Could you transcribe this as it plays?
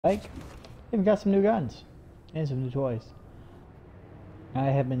Like, even got some new guns and some new toys. I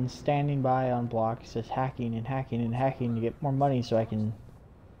have been standing by on blocks just hacking and hacking and hacking to get more money so I can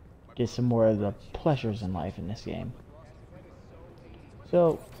get some more of the pleasures in life in this game.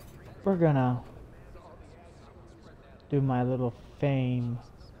 So, we're gonna do my little fame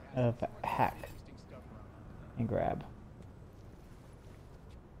of hack and grab.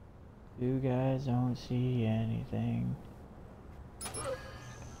 You guys don't see anything.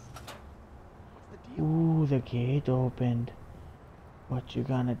 Ooh, the gate opened. What you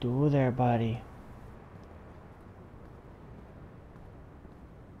gonna do there, buddy?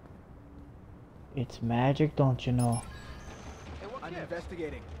 It's magic, don't you know? I'm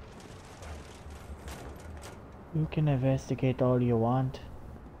investigating. You can investigate all you want,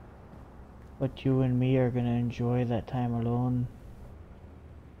 but you and me are gonna enjoy that time alone.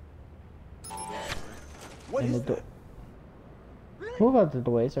 What is that? Move out of the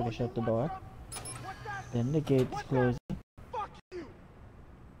way so I can shut the door. Then the gate's closed. Fuck you!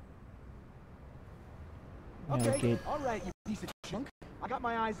 Yeah, Okay, gate. alright, you piece of junk. I got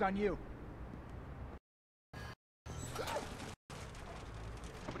my eyes on you.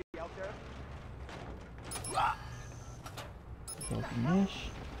 Somebody out there? Open this.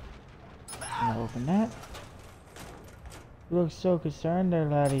 Now open that. You look so concerned there,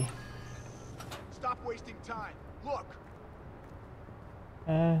 laddie. Stop wasting time. Look!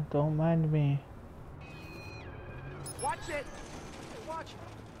 Don't mind me. Watch it! Watch!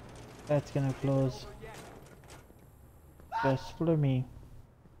 That's gonna close. Just for me.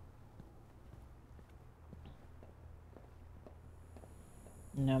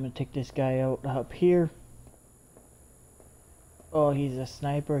 Now I'm gonna take this guy out up here. Oh, he's a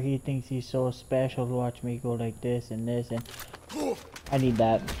sniper. He thinks he's so special to watch me go like this and this, and I need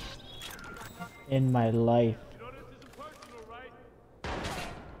that in my life.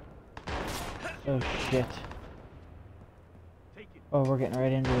 Oh shit. Oh, we're getting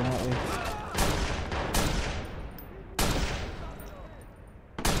right into it, aren't we?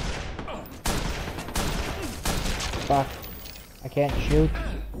 Fuck. I can't shoot.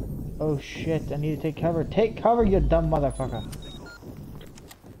 Oh shit, I need to take cover. Take cover, you dumb motherfucker.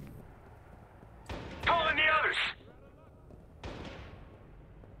 Calling the others.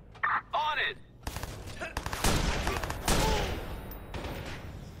 On it.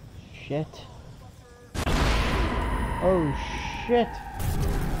 Shit. Oh shit.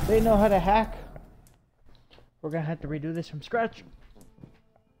 They know how to hack. We're gonna have to redo this from scratch.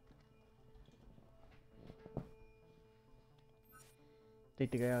 Take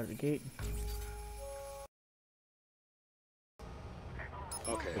the guy out of the gate.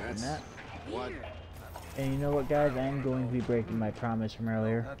 Okay, Open that's that. one. And you know what, guys? I am going to be breaking my promise from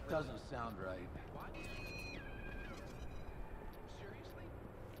earlier. That doesn't sound right.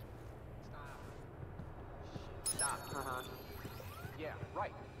 Stop. Yeah,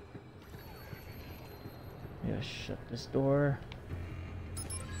 right. Yeah, shut this door.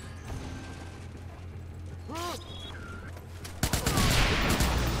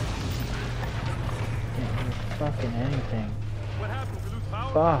 Can't do fucking anything. What happened? We lose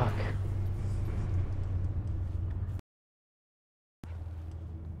power? Fuck.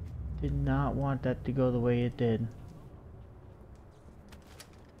 Did not want that to go the way it did.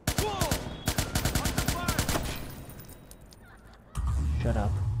 Shut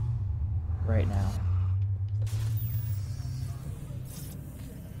up. Right now.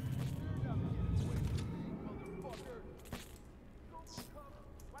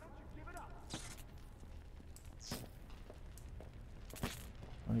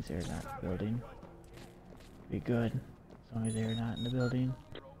 As long as they're not in the building. Be good. As long as they're not in the building.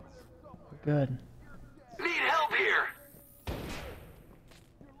 We're good. Need help here.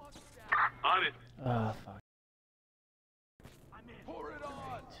 On it. Oh, fuck. Pour it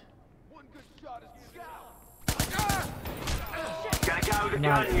on! One good shot is Got a guy with a Come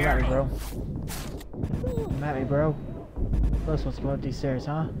gun at me, here. bro. Come at me, bro. Who else wants to come up these stairs,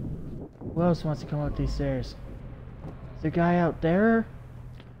 huh? Who else wants to come up these stairs? Is the guy out there?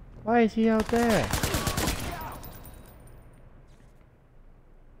 Why is he out there?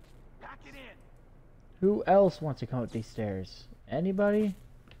 Pack it in! Who else wants to come up these stairs? Anybody?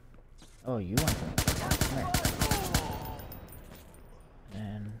 Oh, you want to come here.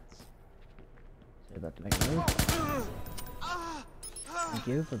 And so about to make a move. Thank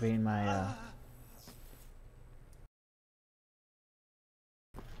you for being my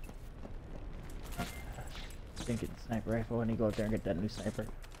thinking sniper rifle when you go out there and get that new sniper.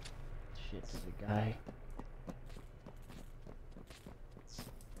 Shit, there's a guy.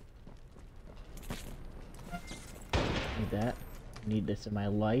 Need that. I need this in my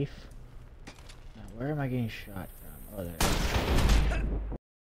life. Now, where am I getting shot from? Oh, there.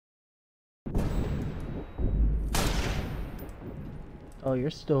 Oh,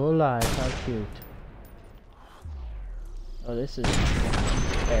 you're still alive. How cute. Oh, this is...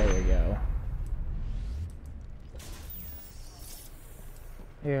 There we go.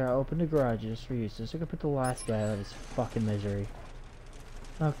 Here, I'll open the garage just for you, so I can put the last guy out of his fucking misery.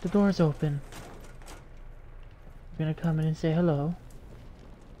 Look, the door's open. You're gonna come in and say hello?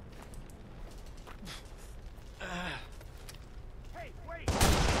 Hey, wait!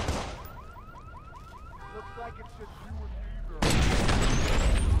 Looks like it's just you and me,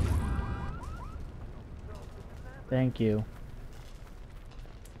 girl. Thank you.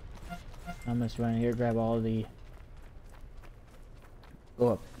 I'm just running here, grab all the... Go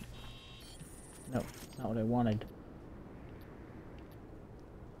up. No, that's not what I wanted.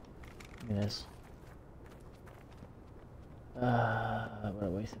 Give me this. What a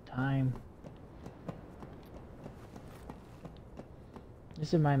waste of time.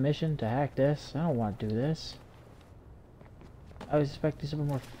 This is my mission, to hack this. I don't want to do this. I was expecting something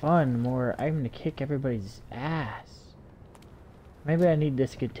more fun, more... I'm gonna kick everybody's ass. Maybe I need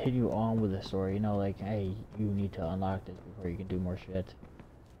this to continue on with the story, you know, like, hey, you need to unlock this before you can do more shit.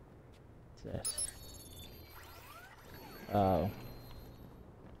 What's this? Oh.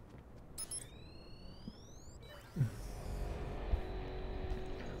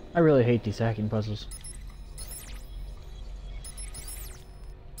 I really hate these hacking puzzles.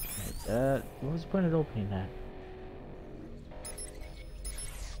 Like that. What was the point of opening that?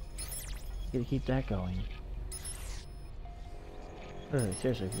 Gotta keep that going. Really,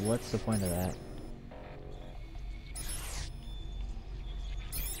 seriously, what's the point of that?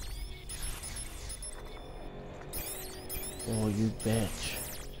 Oh, you bitch.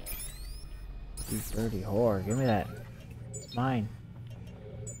 You dirty whore. Give me that. It's mine.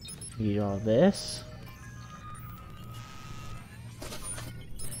 Need all this.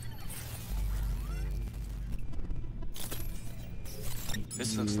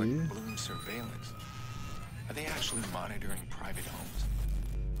 This looks like Bloom surveillance. Are they actually monitoring private homes?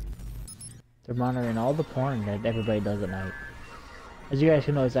 They're monitoring all the porn that everybody does at night. As you guys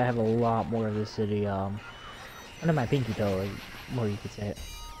can notice, I have a lot more of this city, under my pinky toe, like, more you could say it.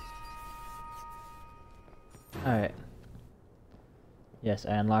 Alright. Yes,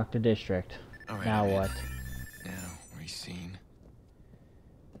 I unlocked the district. Alright, Now what? Now, Racine.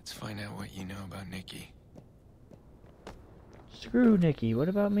 Let's find out what you know about Nikki. Screw Nikki, what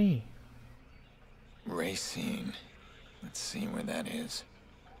about me? Racine. Let's see where that is.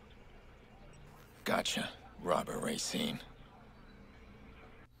 Gotcha. Robert Racine.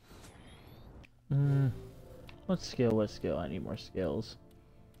 What skill, what skill? I need more skills.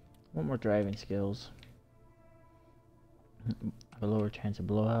 I want more driving skills. A lower chance of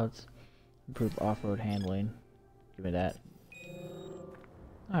blowouts. Improve off-road handling. Give me that.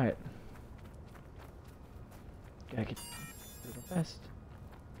 Alright. Gotta get real fast.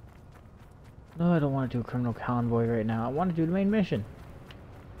 No, I don't want to do a criminal convoy right now. I want to do the main mission.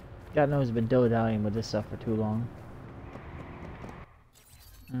 God knows I've been dilly-dallying with this stuff for too long.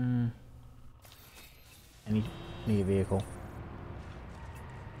 I need a vehicle.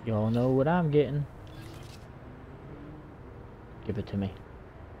 Y'all know what I'm getting. Give it to me.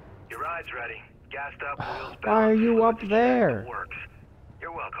 Your ride's ready. Gassed up, wheels balanced. Why are you up there? Works.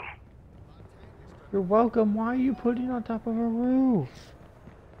 You're welcome. You're welcome. Why are you putting it on top of a roof?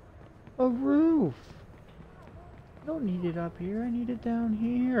 A roof. I don't need it up here. I need it down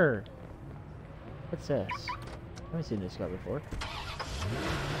here. What's this? I haven't seen this car before.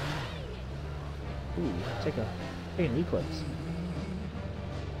 Ooh, take an Eclipse.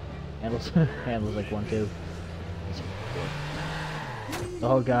 Handles like one too.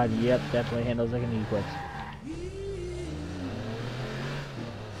 Oh god, yep, definitely handles like an Eclipse.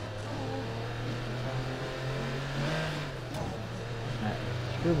 Alright,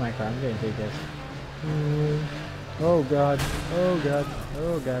 screw my car, I'm gonna take this. Oh god, oh god,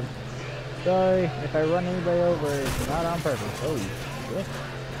 oh god. Sorry, if I run anybody over, it's not on purpose. Oh shit.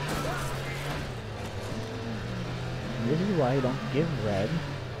 This is why you don't give Red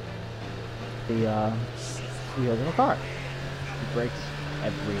the wheels in a car. He breaks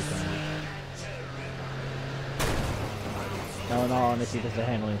everything. No, in all honesty, just the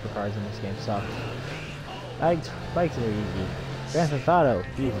handling for cars in this game sucks. Bikes are easy. Grand Theft Auto,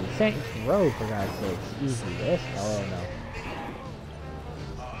 easy. Saints Row, for God's sakes, easy. This? Oh no.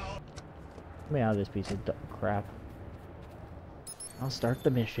 Get me out of this piece of crap. I'll start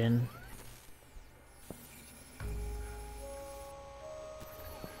the mission.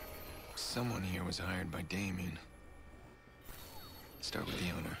 Someone here was hired by Damien. start with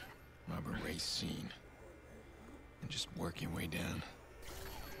the owner, Robert Racine, and just work your way down.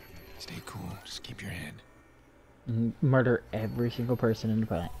 Stay cool. Just keep your head. Murder every single person in the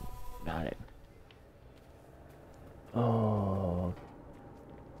planet. Got it. Oh.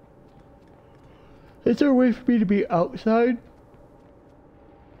 Is there a way for me to be outside?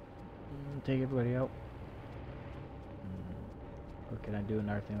 Take everybody out. Or can I do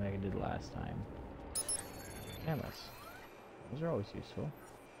another thing like I did last time? Cameras. Those are always useful.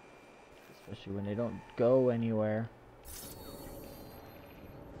 Especially when they don't go anywhere.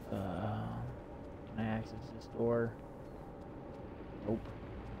 Can I access this door? Nope.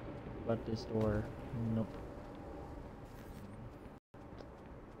 What about this door? Nope.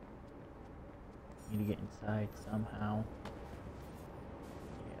 Need to get inside somehow.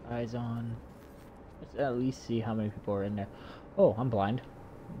 Get eyes on. Let's at least see how many people are in there. Oh, I'm blind.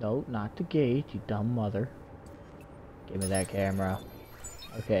 No, not the gate, you dumb mother. Give me that camera.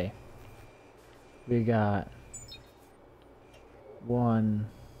 Okay. We got one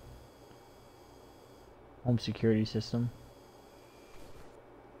home security system.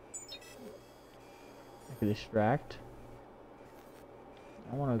 I could distract.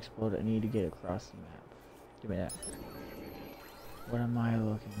 I want to explode. I need to get across the map. Give me that. What am I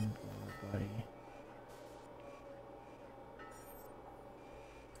looking for, buddy?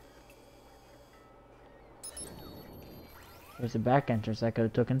 There's a back entrance I could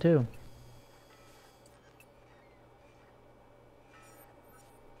have taken too.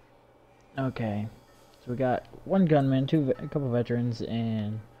 Okay, so we got one gunman, a couple veterans,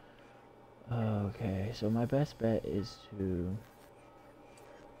 and okay. So my best bet is to do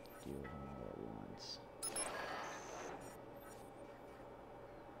them all at once.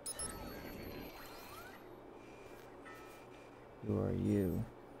 Who are you?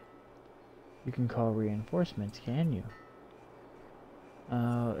 You can call reinforcements, can you?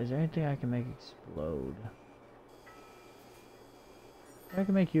 Is there anything I can make explode? I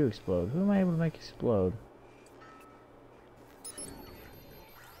can make you explode. Who am I able to make explode?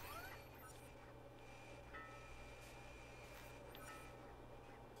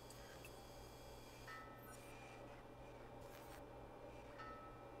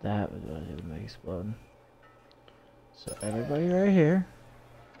 That was what I was able to make explode. So everybody right here.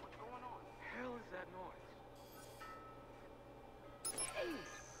 Hell is that noise?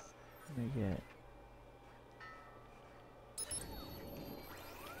 Let me get.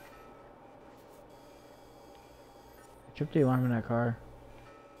 Trip, do you want him in that car?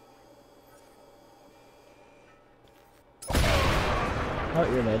 Oh,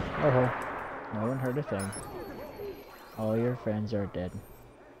 you're dead. Oh, no one heard a thing. All your friends are dead.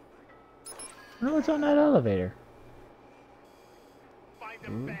 I wonder what's on that elevator.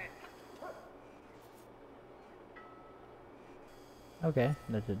 Ooh. Okay,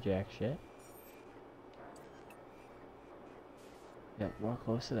 that's a jack shit. Yep, walk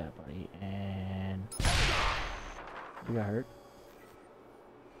close to that, buddy, and you got hurt.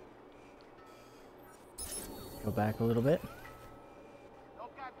 Go back a little bit.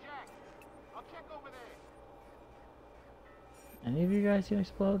 Don't got Jack. I'll check over there. Any of you guys can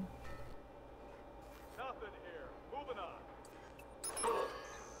explode? Nothing here. Moving on.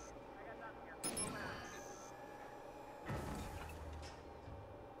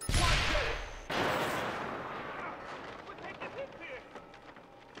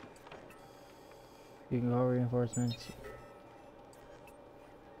 You can go reinforcements.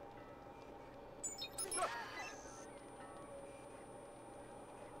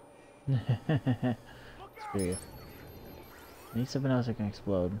 Screw you. I need something else that can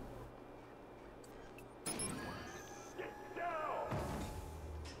explode.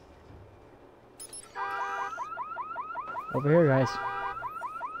 Over here, guys.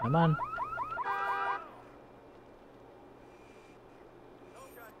 Come on.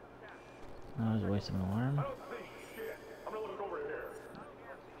 That was a waste of an alarm.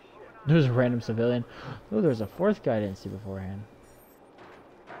 There's a random civilian. Oh, there's a fourth guy I didn't see beforehand.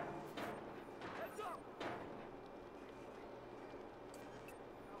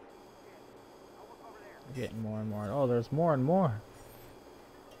 Getting more and more. Oh, there's more and more.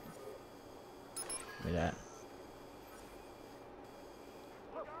 Give me that.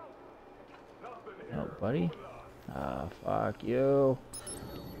 No, buddy. Ah, fuck you.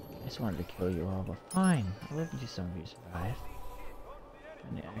 I just wanted to kill you all, but fine. I'll let you some of you survive.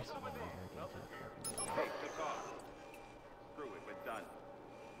 And the accident. Hey, took off. Screw it, we're done.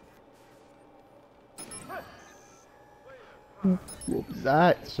 What was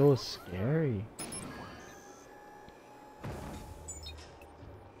that? So scary.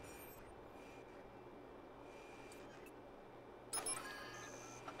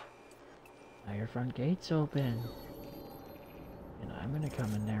 your front gate's open. And I'm gonna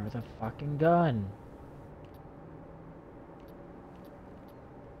come in there with a fucking gun.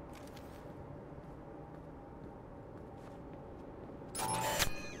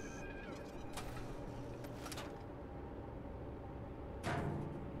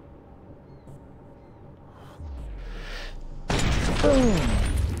 Boom!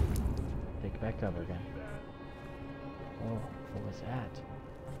 Take back cover again. Oh, what was that?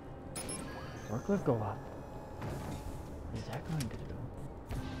 Forklift go up. What is that going to do?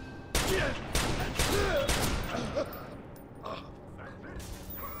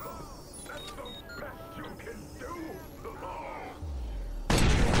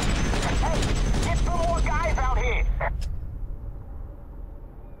 Hey, get some more guys out here.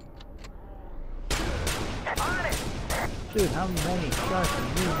 On it. Dude, how many shots do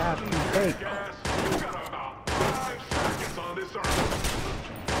you have to take? Gas, you got about 5 seconds on this earth.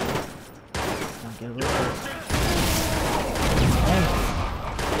 Not get a little bit.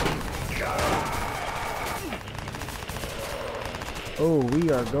 Oh, we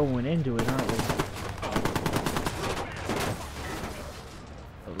are going into it, aren't we?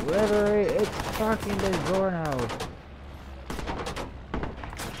 Liberate, it's fucking the door now.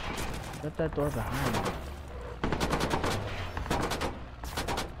 Shut that door behind me.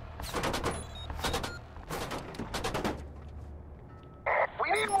 We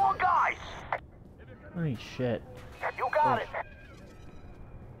need more guys. Holy shit. You got it.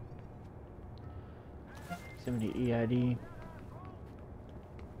 70 EID.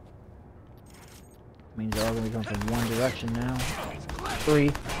 Means they're all gonna be coming from one direction now. 3.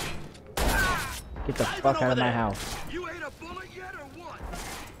 Get the fuck out of my house. You ate a bullet yet or what?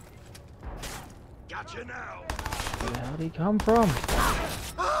 Gotcha now. Where the hell did he come from?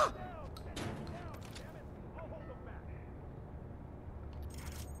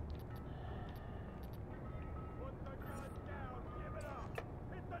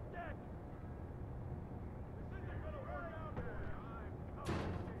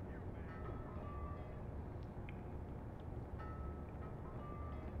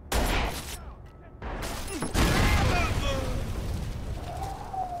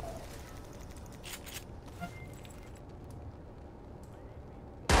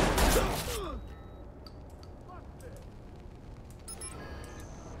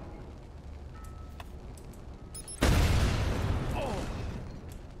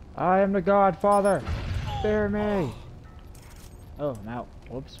 I am the Godfather. Spare me. Oh, I'm out.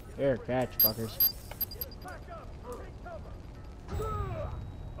 Whoops. Fair catch, fuckers.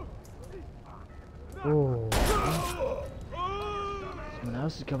 Oh. Someone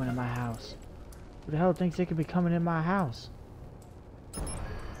else is coming in my house. Who the hell thinks they could be coming in my house?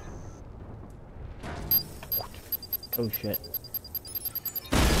 Oh shit.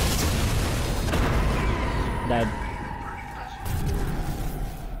 Dead.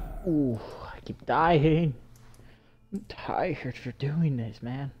 Ooh, I keep dying. I'm tired for doing this,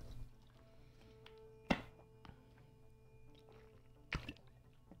 man.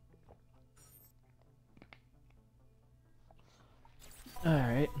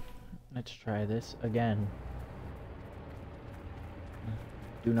 Alright, let's try this again.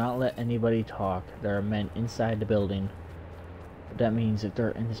 Do not let anybody talk. There are men inside the building. But that means if they're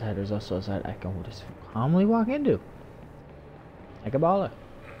inside, there's also a side I can just calmly walk into. Like a baller.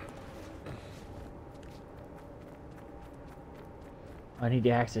 I need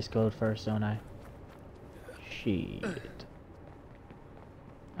the access code first, don't I? Shit.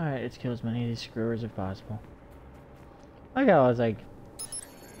 Alright, let's kill as many of these screwers as possible. Like how I was like,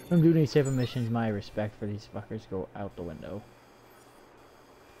 if I'm doing these type of missions, my respect for these fuckers go out the window.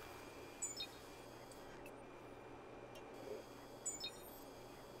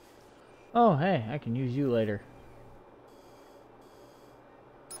 Oh, hey, I can use you later.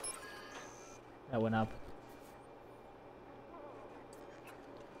 That went up.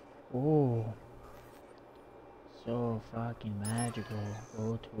 Oh, so fucking magical.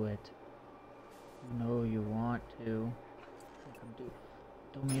 Go to it. You know you want to. Come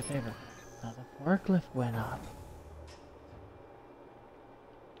do me a favor. Now the forklift went up.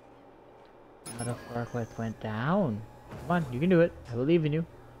 Now the forklift went down. Come on, you can do it. I believe in you.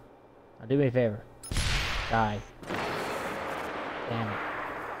 Now do me a favor. Die. Damn it.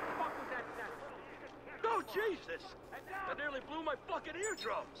 Oh, Jesus! That nearly blew my fucking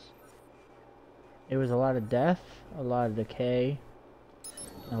eardrums! It was a lot of death, a lot of decay,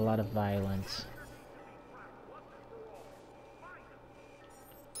 and a lot of violence.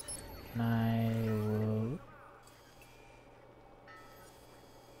 And I will...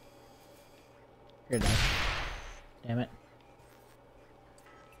 You're dead. Damn it.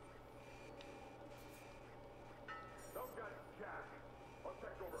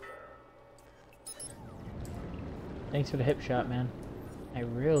 Thanks for the hip shot, man. I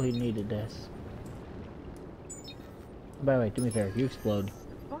really needed this. By the way, do me a favor, if you explode.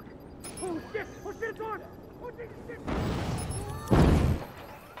 Fuck! Oh shit! Oh shit, it's on! Oh shit!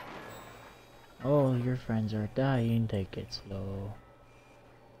 Oh, your friends are dying, take it slow.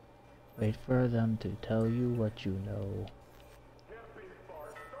 Wait for them to tell you what you know.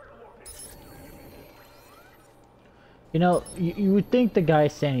 You know, you would think the guy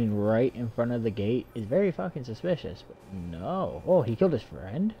standing right in front of the gate is very fucking suspicious, but no. Oh, he killed his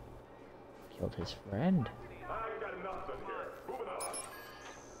friend? Killed his friend.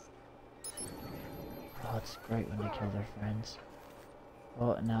 Oh, it's great when they kill their friends.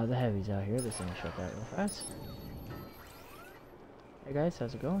 Well, now the heavy's out here. This thing shut that real fast. Hey guys,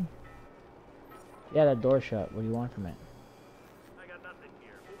 how's it going? Yeah, that door shut. What do you want from it? I got nothing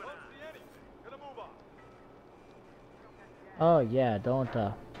here. Moving on. See anything. Gonna move on. Oh yeah, don't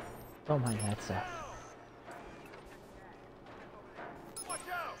mind that stuff. Watch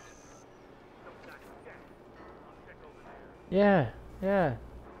out! Yeah.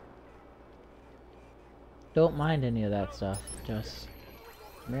 Don't mind any of that stuff. Just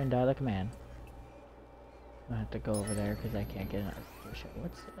come here and die like a man. I have to go over there because I can't get an artificial.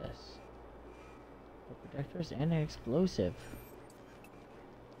 What's this? Protectors and an explosive.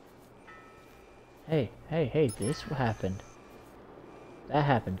 Hey, this happened. That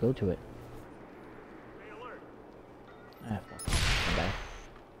happened, go to it. Ah, fuck. Come back.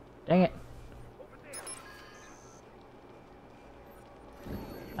 Dang it.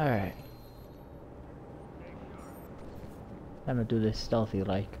 Alright. I'm gonna do this stealthy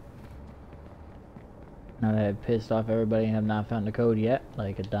like. Now that I've pissed off everybody and have not found the code yet,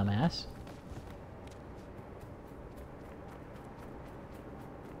 like a dumbass.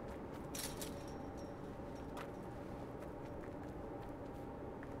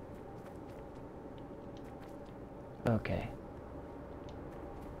 Okay.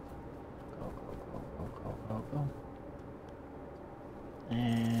 Go.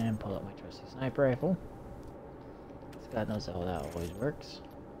 And pull out my trusty sniper rifle. God knows how that always works.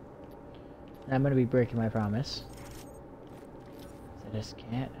 And I'm gonna be breaking my promise. I just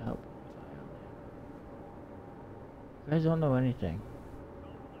can't help. You guys don't know anything.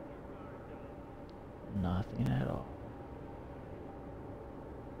 Nothing at all.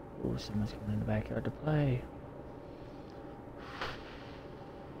 Ooh, someone's coming in the backyard to play.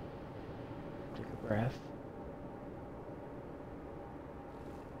 Take a breath.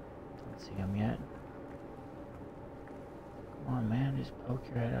 Don't see him yet. Come on, man, just poke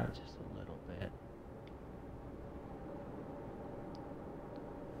your head out just a little bit.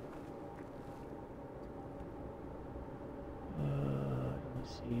 Let me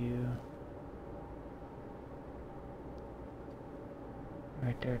see you.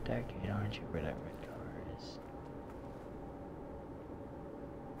 Right there at that gate, aren't you? Where that red car is.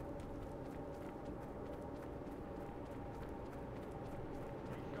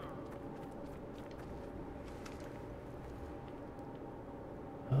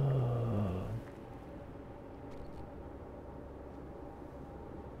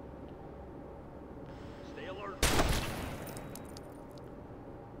 Stay alert.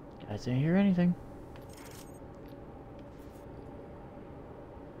 Guys didn't hear anything.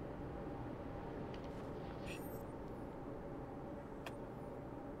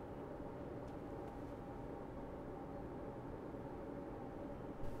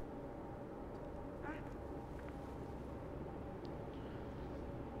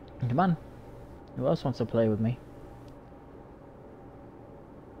 Come on. Who else wants to play with me?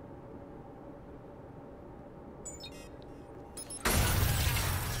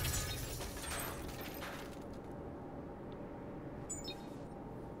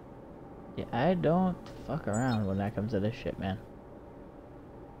 Yeah, I don't fuck around when that comes to this shit, man.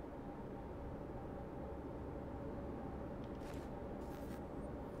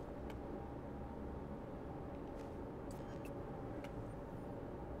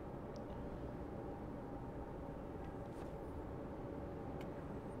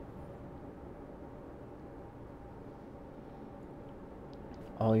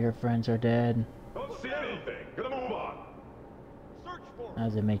 All your friends are dead. Don't see anything. Gonna move on. Search for How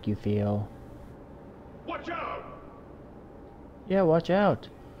does it make you feel? Watch out! Yeah, watch out.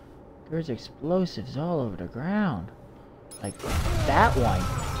 There's explosives all over the ground. Like that one.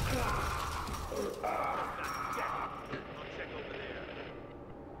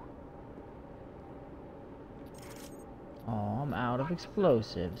 Oh, I'm out of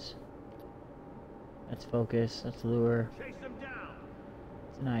explosives. Let's focus. Let's lure. Chase them down.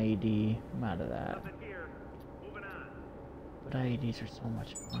 It's an IED. I'm out of that. Nothing here. Moving on. But IEDs are so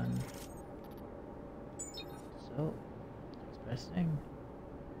much fun. So, next best thing.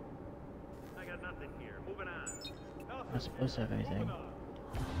 I got nothing here. Moving on. I'm not supposed to have anything.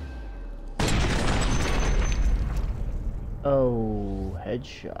 Oh,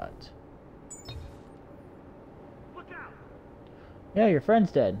 headshot. Look out! Yeah, your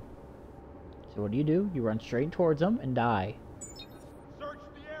friend's dead. So what do? You run straight towards him and die. Search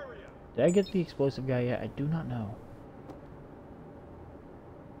the area. Did I get the explosive guy yet? I do not know.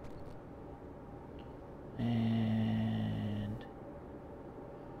 And...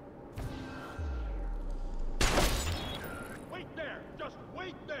 Wait there. Just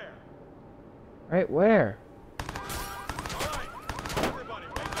wait there. right where? All right. Everybody,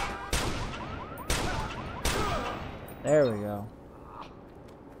 wake up. There we go.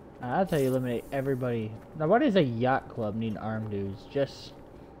 That's how you eliminate everybody. Now, why does a yacht club need armed dudes? Just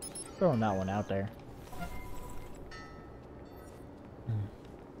throwing that one out there.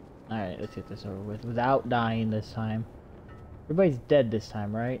 Alright, let's get this over with without dying this time. Everybody's dead this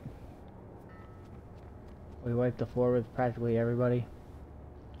time, right? We wiped the floor with practically everybody.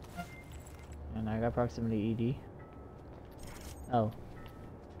 And I got proximity ED. Oh.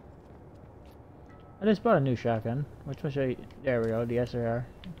 I just bought a new shotgun. Which one should I... There we go, the SRR.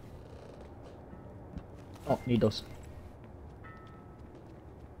 Oh, need those.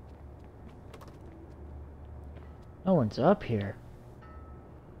 No one's up here.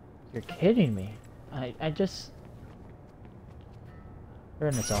 You're kidding me. I just... They're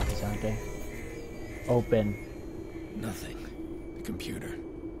in this office, aren't they? Open. Nothing. The computer.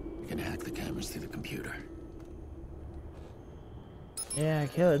 You can hack the cameras through the computer. Yeah, I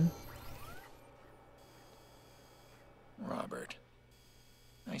could. Robert.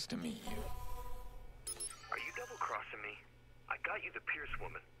 Nice to meet you. Are you double-crossing me? I got you the Pierce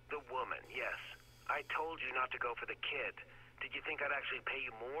woman. The woman, yes. I told you not to go for the kid. Did you think I'd actually pay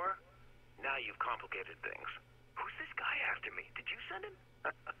you more? Now you've complicated things. Who's this guy after me? Did you send him?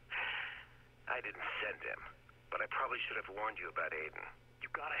 I didn't send him, but I probably should have warned you about Aiden. You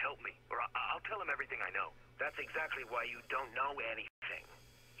gotta help me, or I'll tell him everything I know. That's exactly why you don't know anything.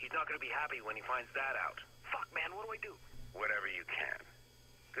 He's not gonna be happy when he finds that out. Fuck, man, what do I do? Whatever you can.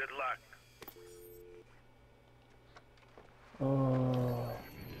 Good luck. Oh.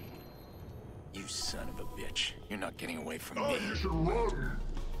 You son of a bitch. You're not getting away from Oh, me. you should run.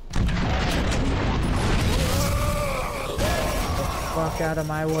 Fuck out of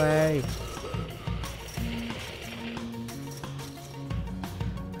my way.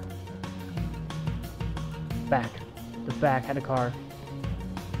 Back. The back had a car.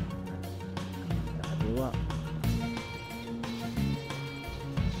 I blew up.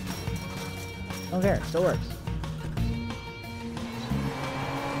 Don't care, still works.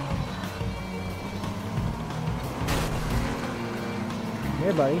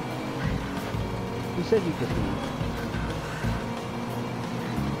 Here, buddy. You said you could leave.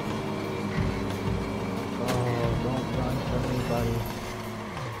 Oh, don't run from me, buddy.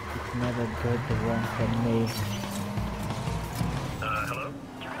 It's never good to run from me. Hello?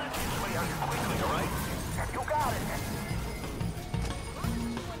 You're gonna have to get way out here quickly, alright? You got it!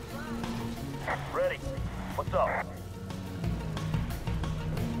 Ready. What's up?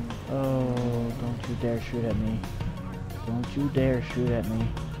 Oh, don't you dare shoot at me. Don't you dare shoot at me.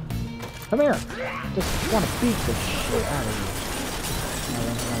 Come here! Just want to beat the shit out of you. No,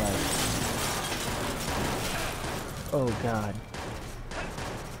 that's not right. Oh god.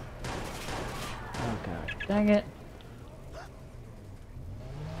 Oh god. Dang it!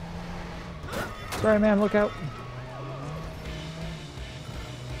 Sorry man, look out!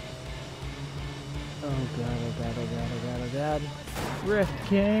 Oh god, oh god, oh god, oh god, oh god. Rift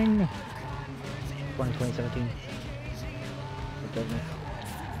King! 2017.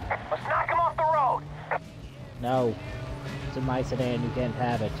 Let's knock him off the road! No. It's in my sedan, you can't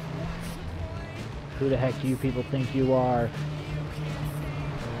have it. Who the heck do you people think you are?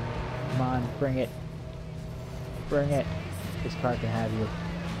 Come on, bring it. Bring it. This car can have you.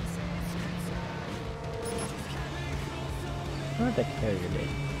 I want that carrier did.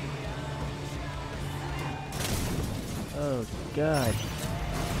 Oh god.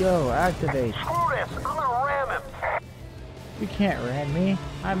 Go, activate. Screw this! I'm gonna ram him! You can't ram me.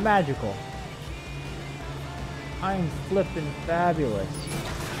 I'm magical. I'm flippin' fabulous.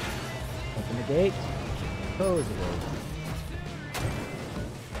 Open the gate. Close the gate.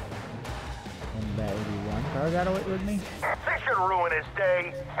 And that 81 car got away with me. This should ruin his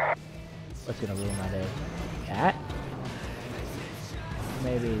day! What's gonna ruin my day? That?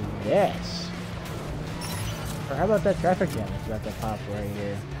 Maybe this? Or how about that traffic jam that's about to pop right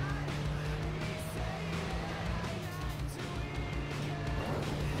here?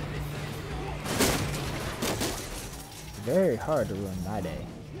 very hard to ruin my day.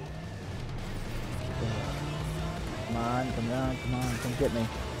 Come on, come on, come on, come get me.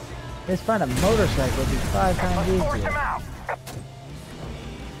 Let's find a motorcycle, it'd be 5 times easier.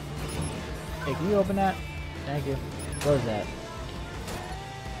 Hey, can you open that? Thank you. Close that.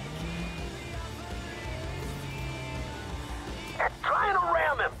 Trying to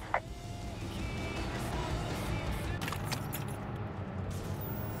ram him.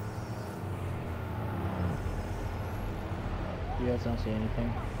 You guys don't see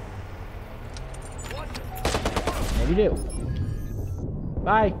anything? Maybe you do.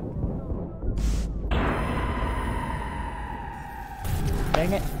 Bye.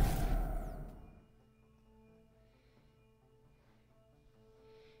 Dang it.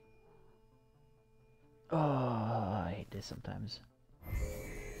 Oh, I hate this sometimes.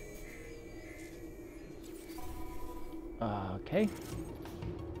 Okay.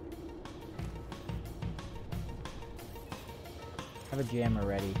 Have a jammer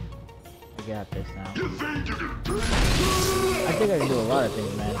ready. I got this now. You think you can do it? I think I can do a lot of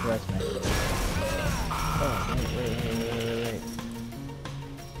things, man. Trust me. Oh, wait.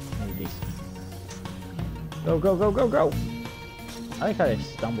 Maybe these. Go, go, go, go, go! I like how they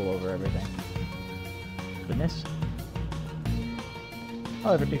stumble over everything. Goodness.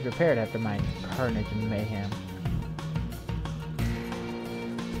 I'll ever be prepared after my carnage and mayhem.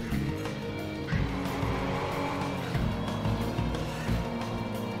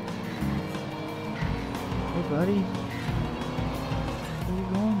 Hey, buddy. Where you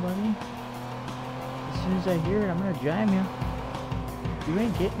going, buddy? As soon as I hear it, I'm gonna jam you. You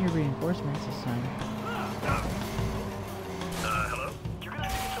ain't getting your reinforcements this time. Hello? You're gonna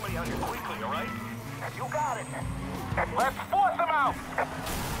have to get somebody out here quickly, alright? You got it. Let's force them out!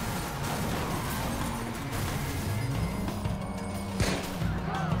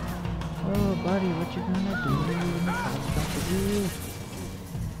 Oh, buddy, what you gonna do when the cops come for you?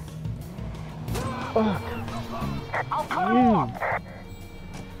 Fuck. You.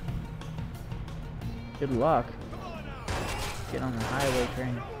 Good luck. Get on the highway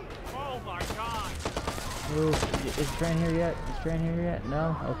train. Oh my god! Ooh, is the train here yet? Is the train here yet?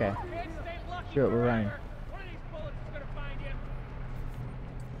 No? Okay. Sure, we're running. One of these bullets is gonna find you.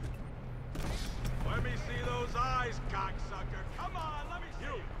 Let me see those eyes, cocksucker. Come on, let me see.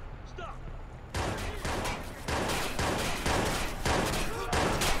 You, stop.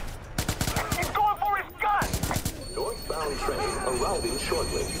 He's going for his gun! Northbound train arriving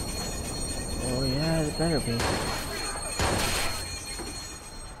shortly. Oh yeah, it better be.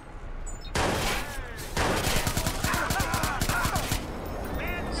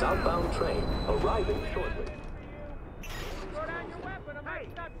 Southbound train arriving shortly. Throw down your weapon, I might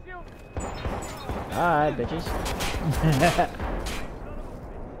stop shooting. Alright, bitches.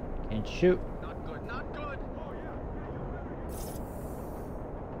 And shoot. Not good, not good. Oh yeah.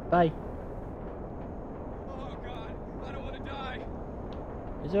 Bye. Oh god, I don't want to die.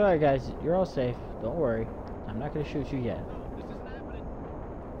 It's alright, guys. You're all safe. Don't worry. I'm not gonna shoot you yet. This isn't happening.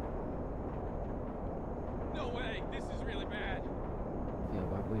 No way, this is really bad. Yeah,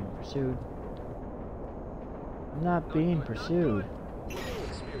 we're being pursued. I'm not being pursued.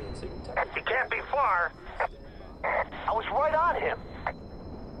 Experiencing He can't be far. I was right on him.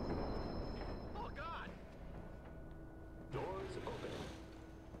 Oh god. doors open.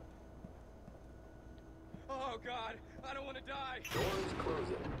 Oh god, I don't want to die. Doors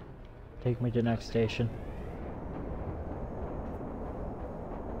closing. Take me to the next station.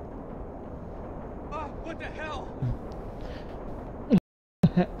 Oh, what the hell?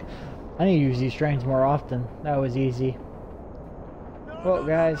 I need to use these trains more often. That was easy. Well,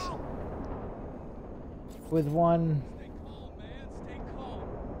 guys, with one Stay calm, man. Stay calm.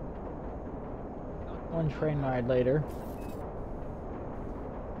 one train ride later,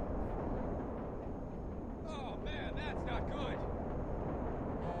 Oh man, that's not good.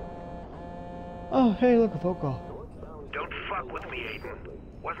 oh hey, look, a phone call. Don't fuck with me, Aiden.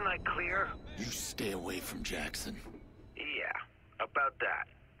 Wasn't I clear? You stay away from Jackson. Yeah, about that.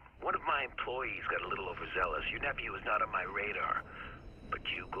 One of my employees got a little overzealous. Your nephew is not on my radar. But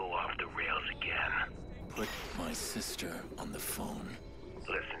you go off the rails again. Put my sister on the phone.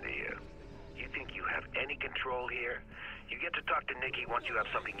 Listen to you. You think you have any control here? You get to talk to Nikki once you have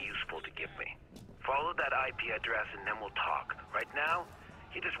something useful to give me. Follow that IP address and then we'll talk. Right now,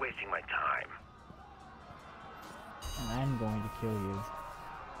 you're just wasting my time. And I'm going to kill you.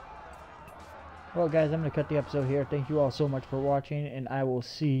 Well, guys, I'm going to cut the episode here. Thank you all so much for watching, and I will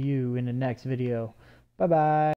see you in the next video. Bye-bye.